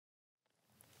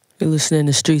You're listening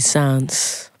to Street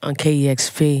Sounds on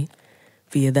KEXP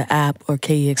via the app or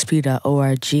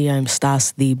KEXP.org. I'm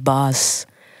Stas, the boss.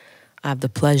 I have the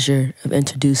pleasure of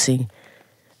introducing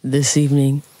this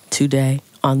evening, today,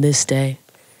 on this day.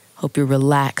 Hope you're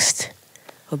relaxed.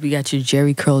 Hope you got your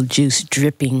Jerry Curl juice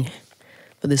dripping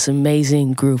for this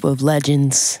amazing group of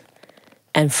legends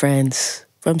and friends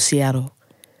from Seattle,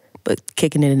 but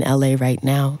kicking it in LA right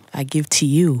now. I give to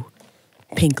you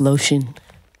Pink Lotion.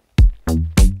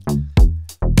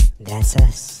 That's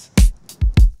us.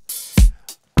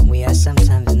 We are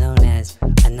sometimes known as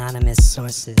anonymous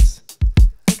sources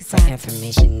for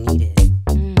information needed.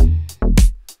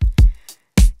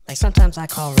 Like sometimes I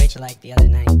call Rachel like the other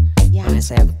night and I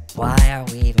said, why are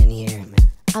we even here, man?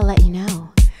 I'll let you know.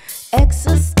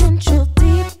 Existential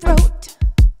Deepthroat,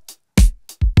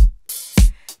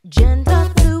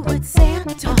 gender fluid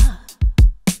Santa,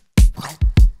 What?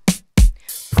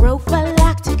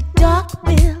 prophylactic duck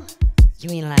bill. You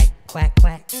mean like quack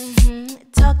quack?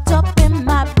 Tucked up in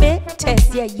my bed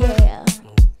test, yeah.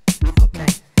 Okay.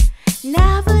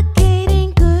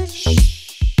 Navigating good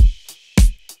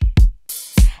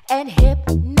and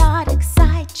hypnotic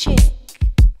side chick.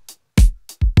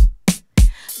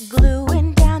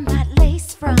 Gluing down that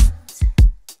lace front.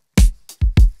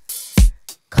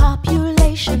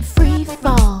 Copulation free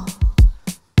fall.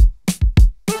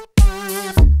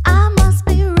 I must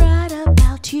be right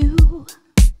about you.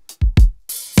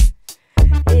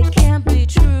 It can't be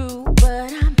true,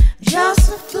 but I'm just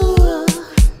a fool.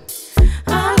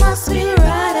 I must be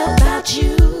right about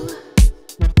you.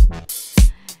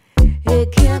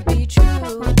 It can't be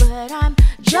true, but I'm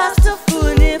just a fool.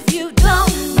 And if you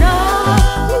don't know,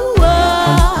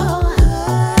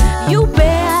 you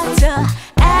better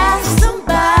ask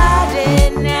somebody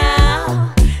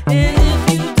now. And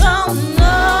if you don't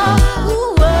know,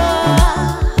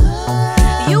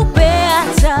 you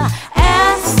better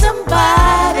ask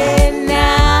somebody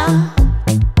now.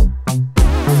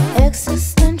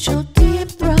 Existential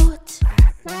Deepthroat,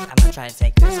 I'm gonna try to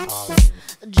take this all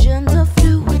in. gender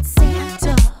fluid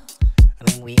Santa,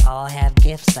 I mean, we all have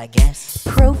gifts, I guess.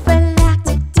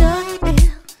 prophylactic duck bill,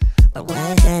 But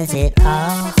where does it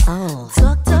all hold?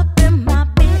 tucked up in my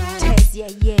bed test,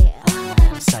 yeah.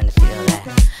 I'm starting to feel that.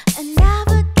 And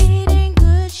navigating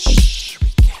good We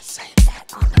can't say that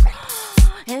on the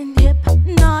record. and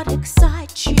hypnotic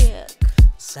side chick.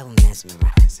 So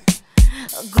mesmerizing.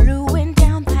 Gluing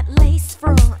down that lace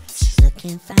front.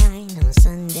 Looking fine on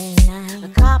Sunday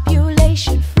night.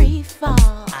 Copulation free fall.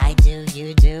 I do,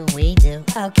 you do, we do.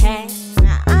 Okay.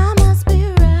 I must be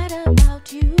right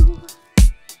about you.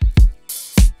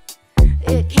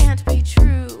 It can't be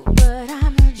true, but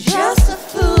I'm just a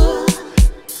fool.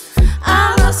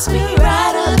 I must be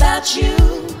right about you.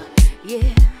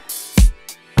 Yeah.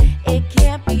 It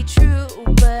can't be true,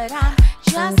 but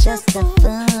I'm just a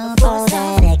fool. for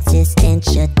that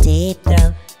existential deep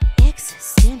throat.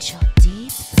 Existential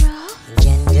Deepthroat.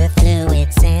 Gender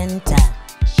fluid Santa.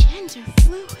 Gender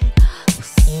fluid.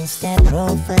 Is that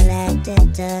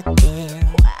prophylactic duck bill?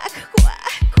 Quack,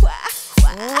 quack, quack,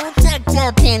 quack. Tucked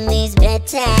up in these bed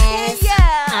ties.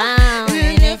 Yeah. Oh,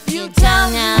 and if you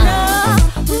don't know,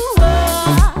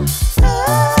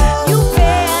 you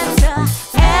better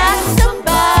ask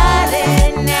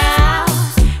somebody now.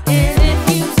 And if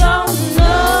you don't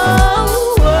know,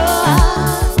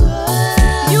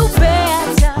 you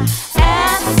better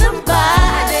ask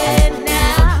somebody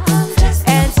now.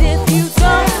 And if you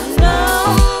don't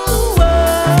know,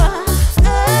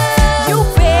 you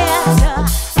better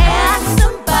ask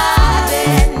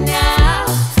somebody now.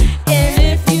 And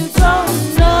if you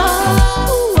don't know,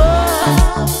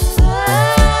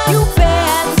 you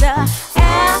better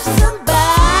ask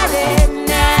somebody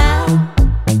now.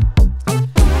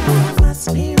 must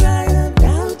be right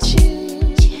about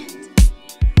you.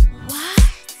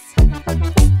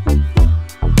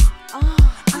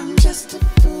 I'm just a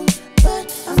fool, but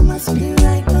I must be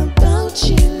right about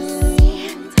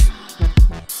you.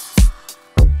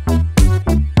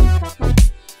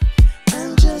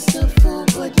 I'm just a fool,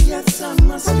 but yes, I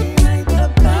must be right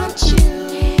about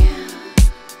you.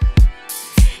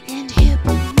 And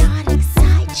hypnotic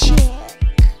side chick.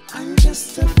 I'm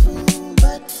just a fool,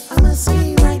 but I must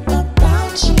be right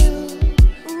about you.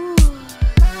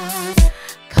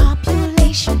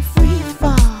 Copulation free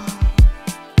fall.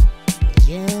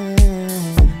 Yeah,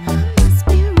 I must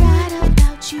be right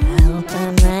about you. I hope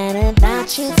I'm right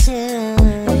about you too.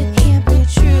 It can't be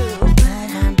true, but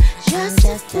I'm just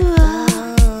a fool.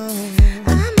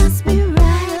 I must be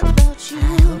right about you.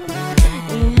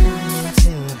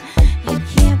 It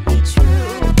can't be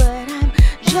true, but I'm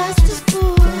just a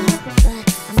fool.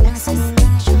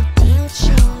 Existential Deepthroat.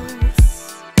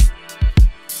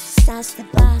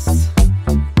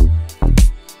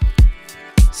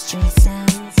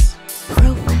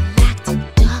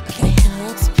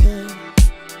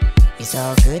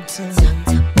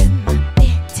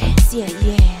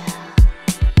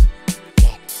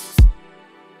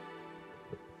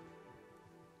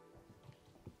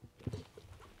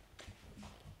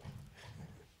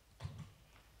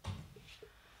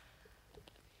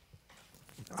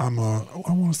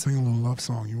 I want to sing a little love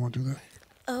song. You want to do that?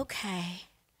 Okay.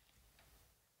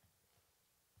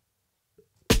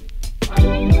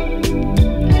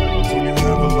 When you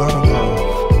have a lot of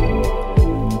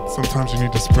love, sometimes you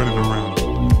need to spread it around.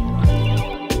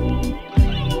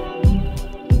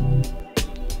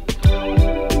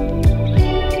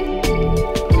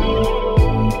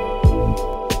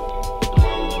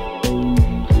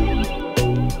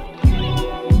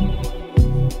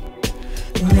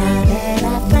 Now that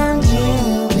I found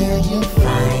you, will you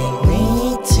find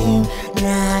me too?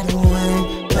 Not one,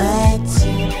 but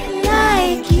two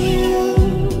like you.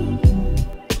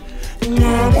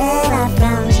 Now that I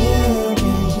found you,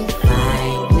 will you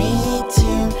find me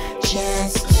too?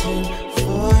 Just two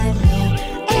for me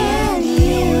and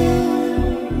you.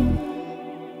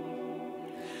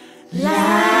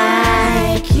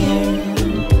 Like you.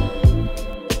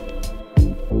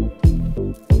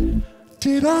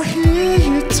 Did I hear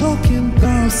you talking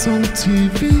about some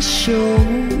TV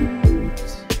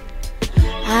shows?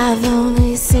 I've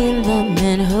only seen them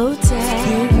in They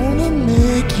hotels. wanna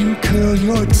make you curl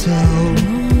your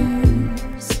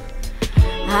toes.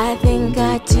 I think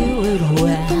I do it The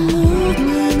well.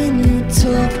 movement in your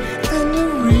talk and the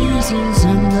reasons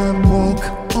in that walk.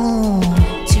 Oh,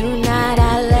 Tonight I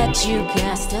let you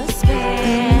cast a spell.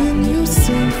 and when you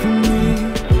sing for me,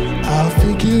 I'll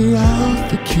figure out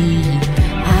the key.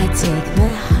 I take the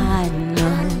high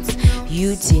notes,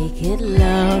 you take it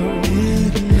low.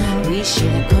 We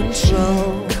share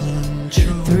control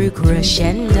through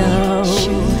crescendo.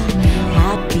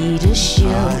 Happy to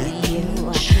show you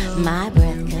my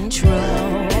breath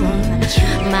control.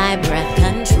 My breath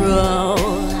control.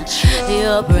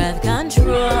 Your breath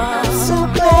control. So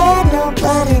glad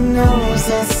nobody knows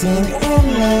us in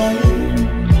LA.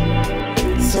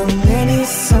 So many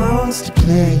songs to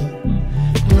play.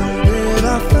 Now that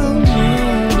I found you,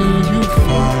 will you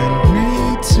find me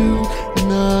too?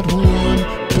 Not one,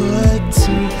 but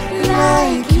two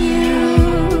Like you.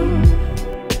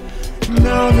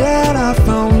 Now that I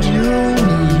found you,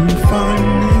 will you find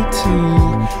me too?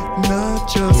 Not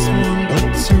just one, but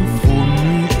two for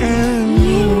me and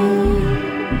you.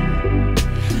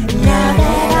 Now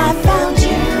that I found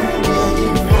you, will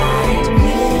you find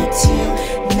me too?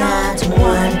 Not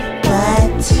one, but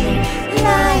two.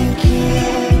 Like you.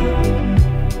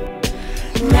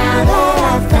 Now that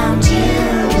I found you,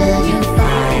 will you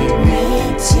find me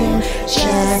too?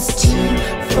 Just two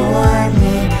for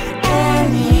me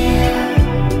and you.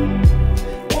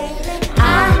 I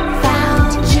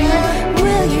found you,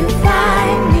 will you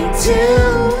find me too?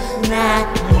 Not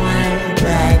one,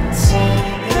 but two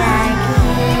like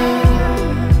you.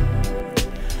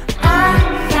 I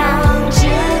found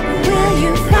you, will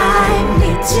you find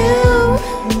me too?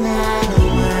 Not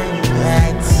one,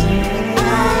 but two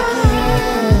like you.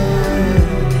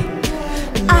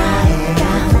 I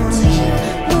found you,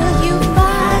 will you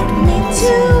find me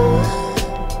too?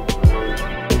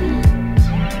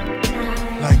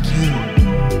 Like you.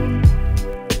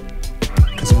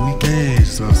 'Cause we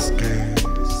gaze us gaze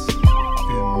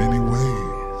in many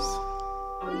ways.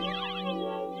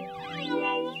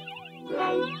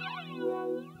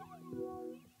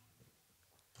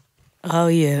 Oh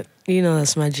yeah, you know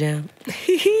that's my jam.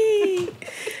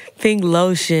 Pink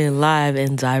Lotion live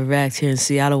and direct here in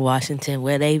Seattle, Washington,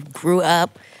 where they grew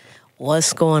up.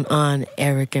 What's going on,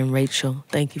 Eric and Rachel?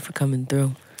 Thank you for coming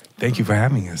through. Thank you for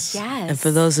having us. Yes. And for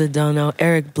those that don't know,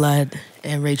 Eric Blood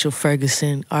and Rachel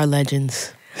Ferguson are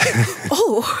legends.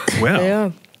 Oh, Well, They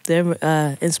are.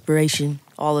 They're inspiration,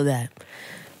 all of that.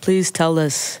 Please tell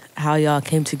us how y'all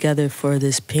came together for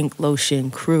this Pink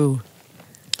Lotion crew.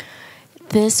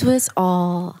 this was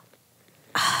all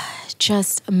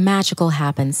just magical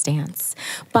happenstance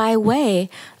by way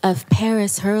of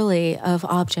Paris Hurley of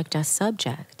Object as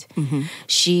Subject.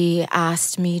 She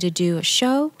asked me to do a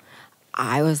show.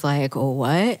 I was like, oh,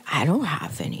 what? I don't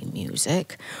have any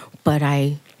music. But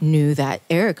I knew that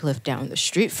Eric lived down the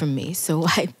street from me, so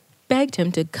I begged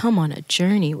him to come on a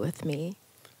journey with me.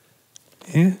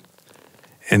 yeah.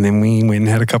 And then we went and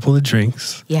had a couple of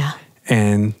drinks, Yeah,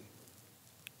 and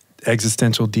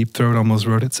Existential Deepthroat almost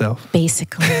wrote itself.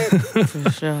 basically.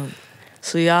 For sure.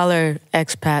 So y'all are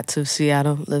expats of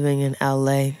Seattle living in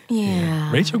LA.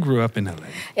 Yeah. Rachel grew up in LA.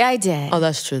 Yeah, I did. Oh,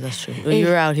 that's true, that's true. Well, you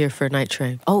were out here for Night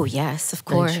Train. Oh, yes, of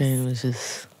course. Night Train was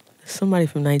just somebody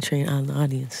from Night Train out in the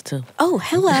audience too. Oh,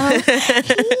 hello.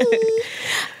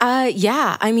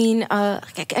 Yeah, I mean, I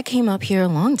came up here a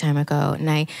long time ago, and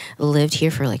I lived here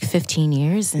for like 15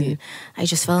 years, and I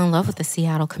just fell in love with the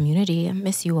Seattle community. I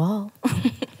miss you all.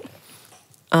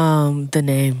 The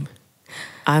name.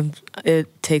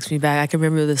 It takes me back. I can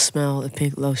remember the smell of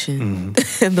pink lotion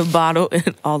in the bottle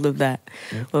and all of that.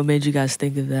 Yeah. What made you guys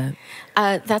think of that?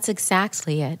 That's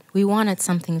exactly it. We wanted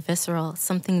something visceral,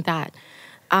 something that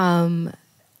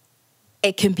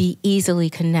it can be easily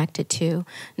connected to,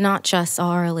 not just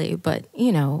orally, but,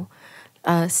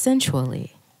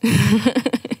 sensually.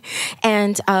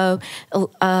 And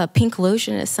pink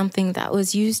lotion is something that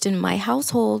was used in my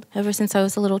household ever since I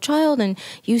was a little child and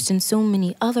used in so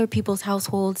many other people's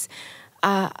households.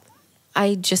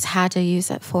 I just had to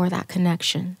use it for that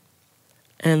connection.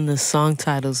 And the song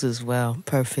titles as well.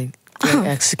 Perfect. Great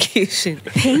execution.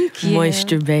 Thank you.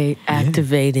 Moisturbate,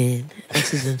 Activated,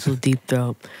 Existential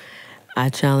Deepthroat. I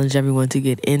challenge everyone to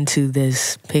get into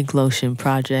this pink lotion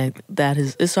project.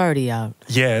 It's already out.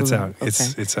 Yeah, it's out. Okay.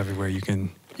 It's everywhere. You can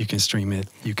stream it.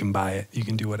 You can buy it. You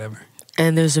can do whatever.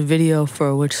 And there's a video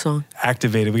for which song?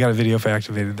 Activated. We got a video for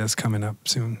Activated that's coming up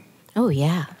soon. Oh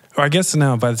yeah. Or I guess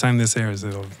now by the time this airs,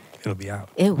 it'll be out.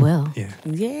 It will. Yeah.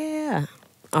 Yeah.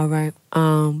 All right.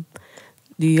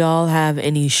 Do y'all have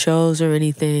any shows or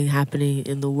anything happening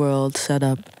in the world set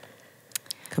up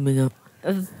coming up?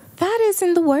 That is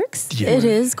in the works. Yeah. It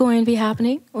is going to be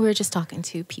happening. We're just talking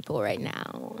to people right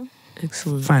now.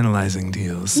 Excellent. Finalizing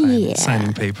deals,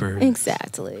 signing paper.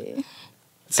 Exactly.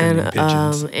 Sending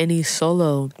pictures. Any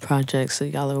solo projects that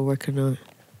y'all are working on?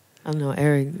 I don't know,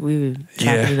 Eric, we were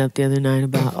chopping it up the other night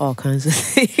about all kinds of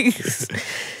things.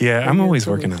 Yeah, I'm always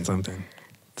working on something.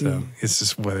 So it's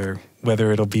just whether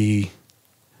it'll be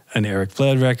an Eric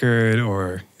Flood record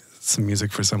or some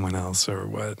music for someone else or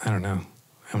what. I don't know.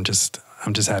 I'm just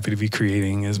happy to be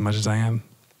creating as much as I am.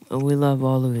 And we love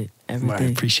all of it, everything. Well, I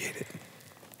appreciate it.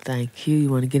 Thank you. You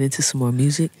want to get into some more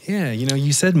music? Yeah,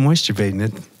 you said Moisturbate.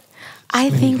 It I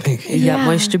think you got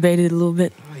moisturbated a little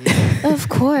bit? Of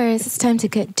course. It's time to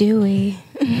get dewy.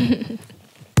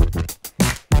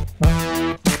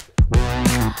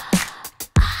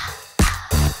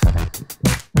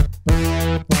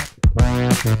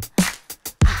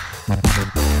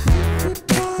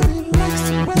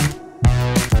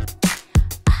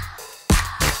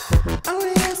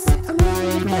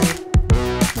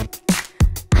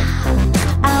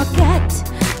 I'll get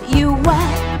you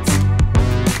wet.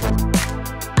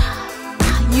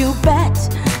 You bet,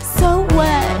 so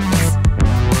wet.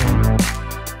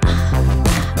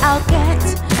 I'll get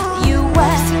you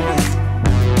wet.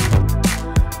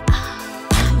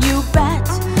 You bet,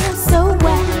 so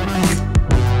wet.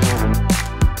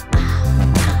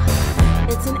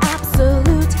 It's an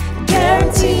absolute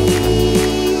guarantee.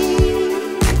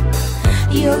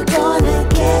 You're gonna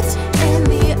get in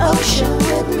the ocean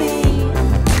with me.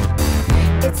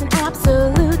 It's an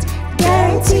absolute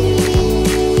guarantee.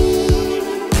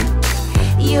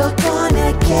 You're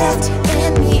gonna get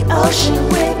in the ocean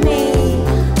with me.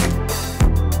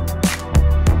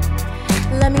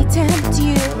 Let me tempt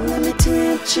you. Let me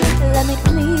tempt you. Let me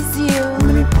please you.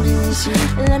 Let me please you.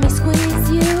 Let me squeeze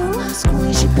you.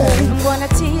 Squeeze you, baby. I'm gonna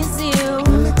tease you.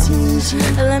 Let me tease you.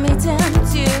 Let me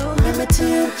tempt you. Let me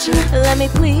tempt you. Let me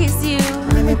please you.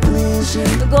 Let me please you.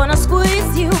 I'm gonna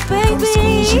squeeze you, baby.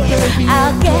 Squeeze you, baby.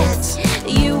 I'll get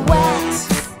you wet.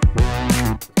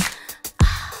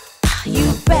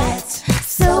 You bet,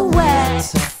 so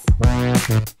wet.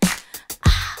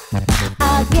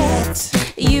 I'll get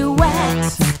you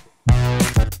wet.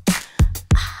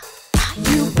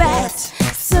 You bet,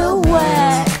 so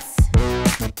wet.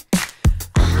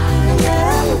 I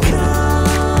am kind.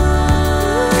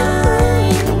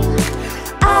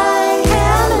 I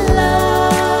am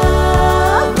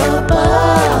lovable.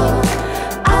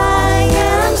 I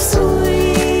am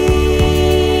sweet.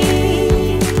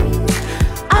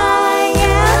 I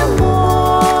am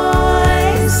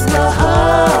moist.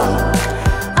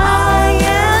 I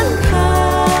am kind.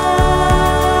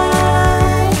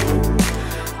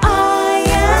 I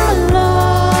am lovable.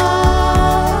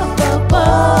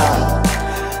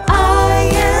 I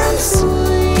am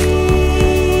sweet.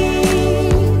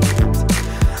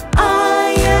 I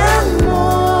am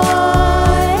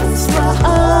moist.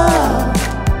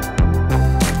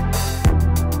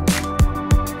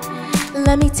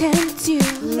 Let me tempt you.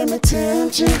 Let me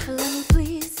tempt you. Let me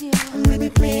please you. Let me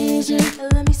please you.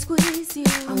 Let me squeeze you.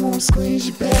 I'm gonna squeeze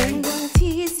you, baby. I'm gonna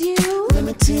tease you. Let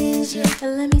me tease you.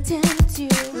 Let me tempt you.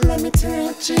 Let me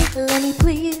tempt you. Let me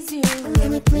please you. Let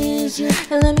me please you.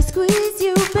 Let me squeeze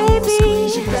you, baby. I'm gonna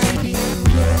squeeze you, baby.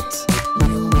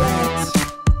 You wet.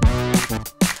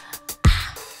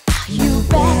 You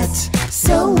bet,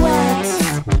 so wet.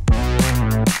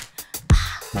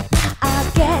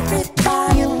 I'll get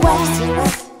you wet.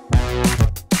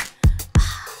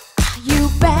 You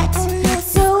bet,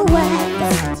 so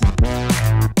wet.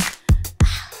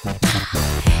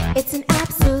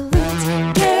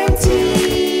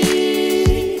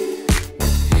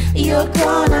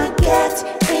 gonna get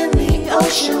in the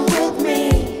ocean with me.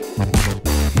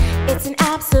 It's an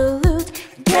absolute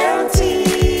guarantee.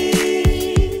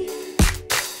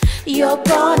 You're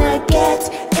gonna get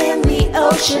in the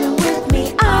ocean with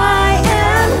me. I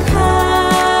am kind.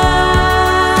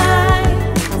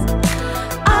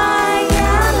 I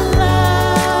am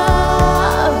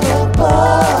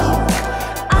lovable.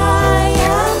 I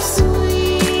am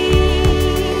sweet.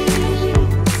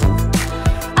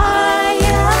 I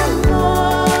am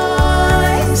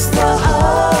moist.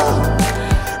 Oh,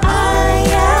 I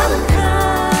am kind.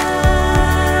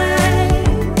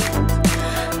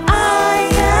 I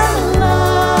am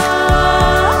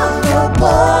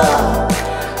lovable.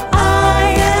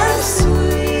 I am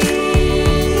sweet.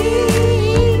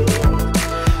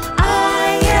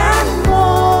 I am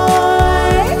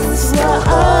moist.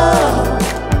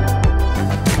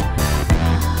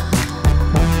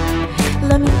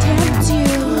 Let me tempt you.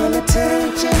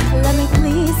 Let me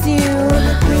please you.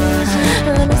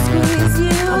 Let me squeeze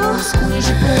you.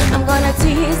 I'm gonna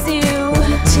tease you.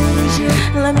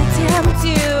 Let me tempt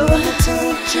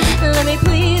you. Let me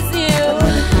please you.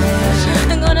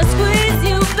 I'm gonna squeeze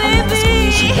you, baby.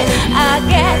 I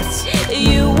get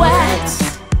you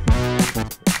wet.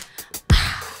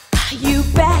 You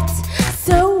bet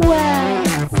so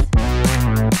wet.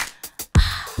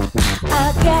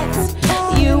 I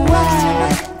get you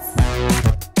wet.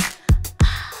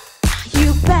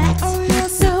 You bet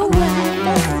so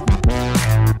wet.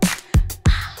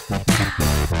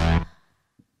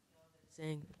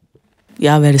 Sing.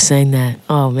 Y'all better sing that.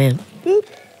 Oh man.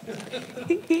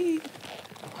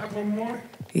 Have one more?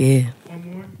 Yeah.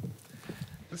 One more?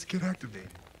 Let's get activated.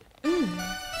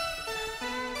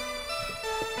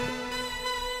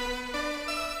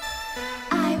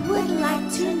 I would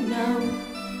like to know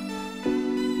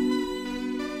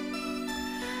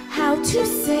how to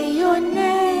say your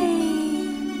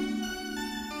name.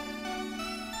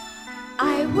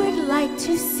 I would like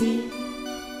to see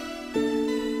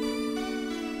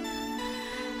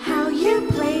how you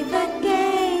play the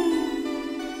game.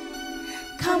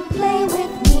 Come play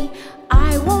with me.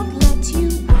 I won't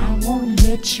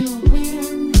let you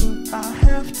win, but I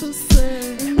have to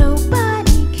say,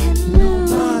 Nobody can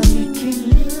lose.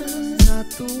 not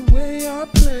the way I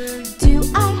play. Do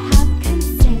I have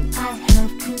consent? I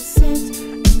have consent,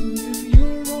 and if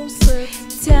you're all set,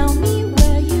 Tell me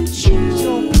where you choose.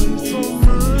 your place or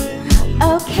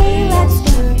mine. Okay, let's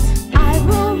start. I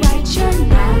will write your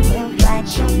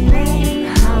name.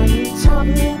 How you told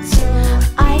me to.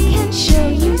 I can show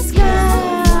you skies.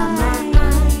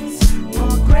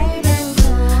 More great and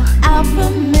blue. I'll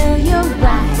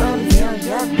familiarize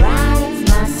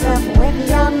Myself with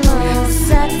your moves.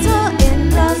 Settle in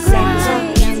the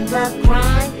grind. In the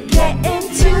grind. Get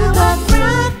into the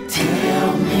grind.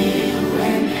 Tell me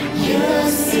when you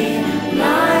see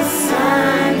my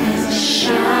sun is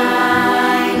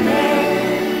shining.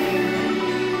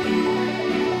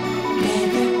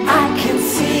 Baby, I can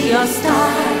see your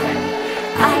star.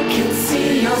 I can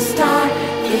see your star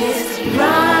is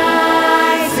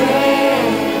rising.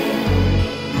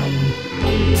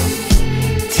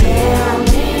 tell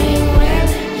me when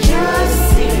you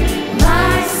see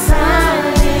my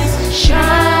sun is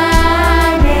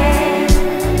shining.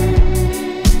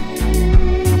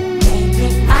 Baby,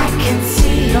 I can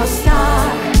see your star.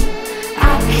 I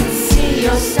can see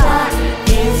your star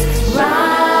is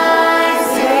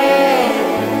rising.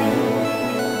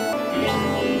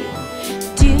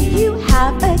 Do you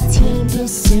have a team?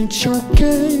 This ain't your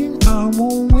game, I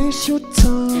won't waste your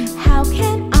time. How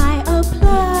can I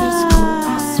This call,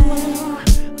 I apply?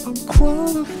 swear, I'm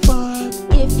qualified.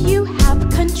 If you have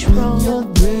control, Your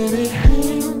ready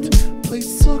hand,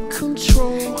 place of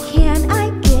control. can I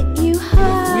get you We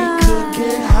high? could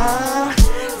get high.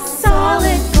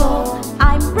 Solid gold,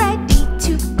 I'm ready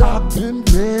to go. I've been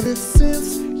ready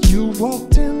since you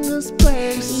walked in this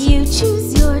place. You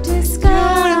choose your You in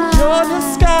disguise. your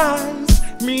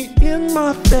disguise, me in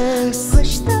my face.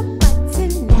 Push the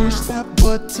button Push now. that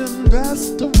button,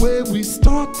 that's the way we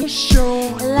start the show.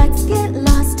 Let's get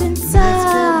lost Let's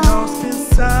get inside. lost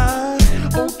inside.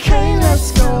 Okay,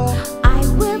 let's go. I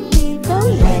will be the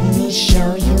let me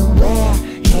show you where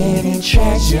hidden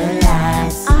treasure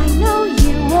lies. I know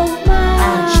you won't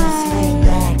I'll just lay mind.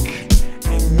 back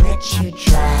and let you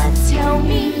drive. Tell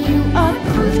me you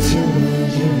approve. To me,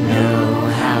 you know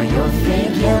how your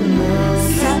figure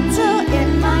moves. Settle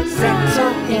in my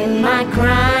Settle in my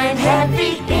grind,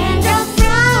 heavy in your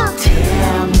throat.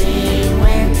 Tell me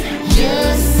when you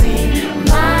see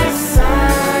my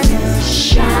sun is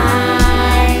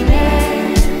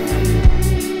shining.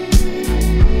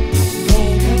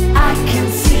 Baby, I can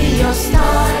see your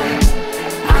star.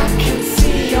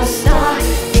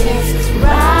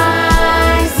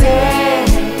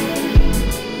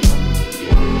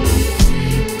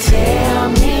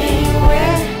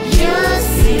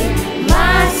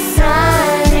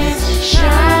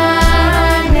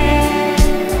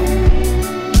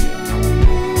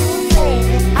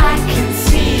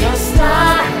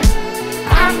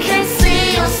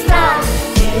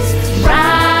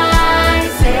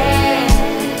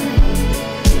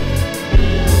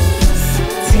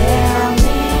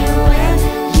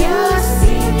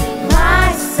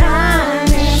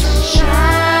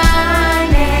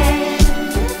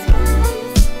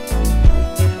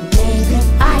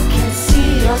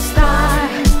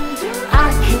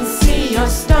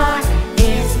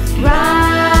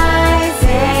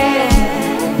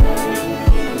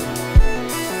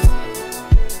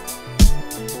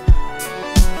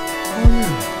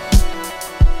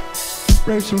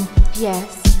 Rachel,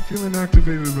 Yes, you feeling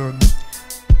activated about this?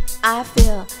 I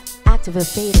feel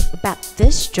activated about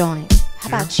this joint. How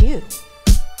about you?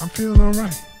 I'm feeling all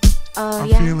right. I'm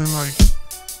Yeah. feeling like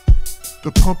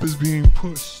the pump is being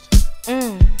pushed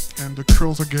and the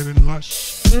curls are getting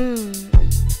lush.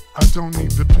 I don't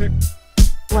need the pick.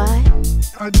 What?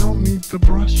 I don't need the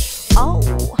brush. Oh,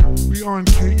 We on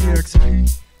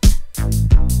KEXP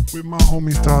with my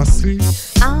homie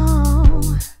Stas.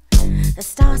 oh. The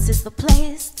Stas is the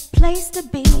place to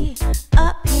be.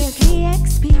 Up here,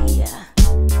 KEXP.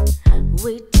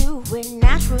 We do it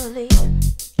naturally.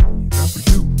 That we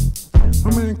do.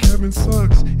 My man Kevin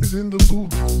Suggs is in the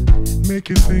booth,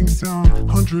 making things sound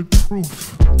 100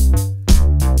 proof.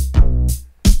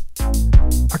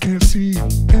 I can't see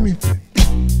anything.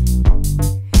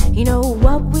 You know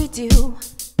what we do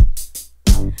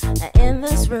in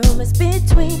this room is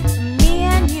between me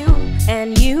and you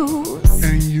and you.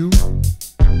 And you,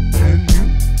 and you.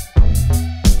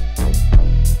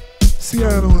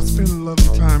 Seattle has been a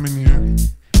lovely time in here.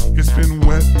 It's been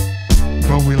wet,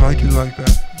 but we like it like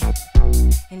that.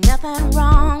 Ain't nothing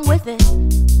wrong with it.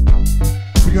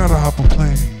 We gotta hop a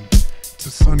plane to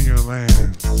sunnier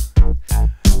lands,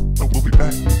 but we'll be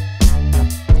back.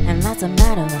 And that's a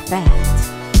matter of fact.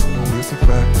 Oh, it's a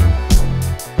fact.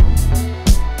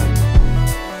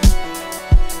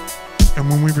 And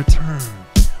when we return,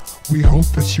 we hope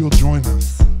that you'll join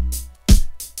us.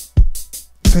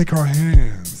 Take our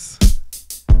hands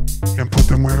and put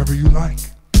them wherever you like.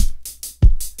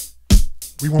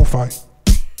 We won't fight.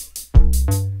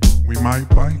 We might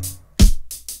bite,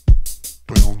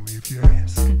 but only if you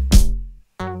ask.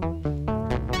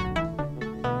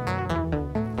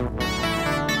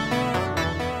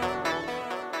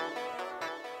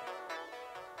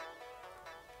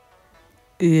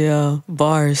 Yeah,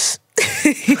 bars.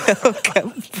 Okay,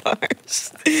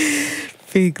 bars.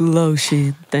 Pink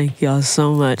Lotion. Thank y'all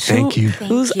so much. Thank you.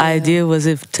 Whose idea was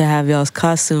it to have y'all's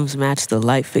costumes match the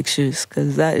light fixtures?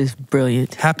 Because that is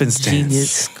brilliant. Happenstance.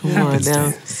 Genius. Come on now.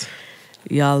 Happenstance.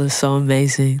 Y'all are so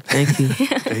amazing. Thank you.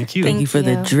 Thank you. Thank you for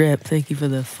the you. drip. Thank you for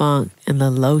the funk and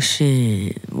the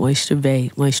lotion.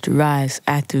 Moisturbate, moisturize,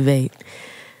 activate.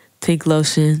 Pink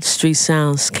Lotion, Street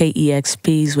Sounds,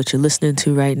 KEXP is what you're listening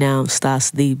to right now. I'm Stas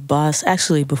the Boss.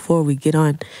 Actually, before we get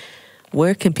on,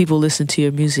 where can people listen to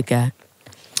your music at?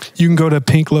 You can go to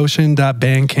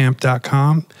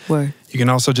pinklotion.bandcamp.com. Where? You can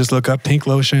also just look up Pink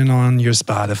Lotion on your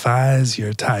Spotify's,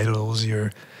 your Tidals,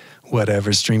 your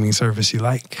whatever streaming service you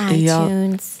like. y'all-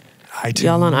 iTunes. iTunes.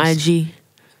 Y'all on IG?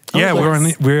 Yeah,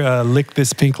 yes. we're Lick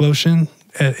This Pink Lotion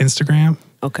at Instagram,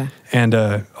 Okay. and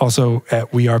also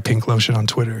at We Are Pink Lotion on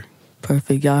Twitter.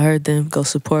 Perfect. Y'all heard them. Go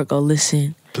support, go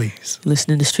listen. Please.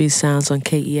 Listening to Street Sounds on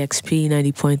KEXP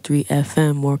 90.3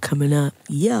 FM. More coming up.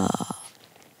 Yeah.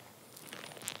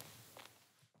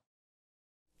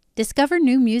 Discover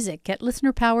new music at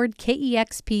listener-powered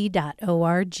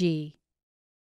KEXP.org.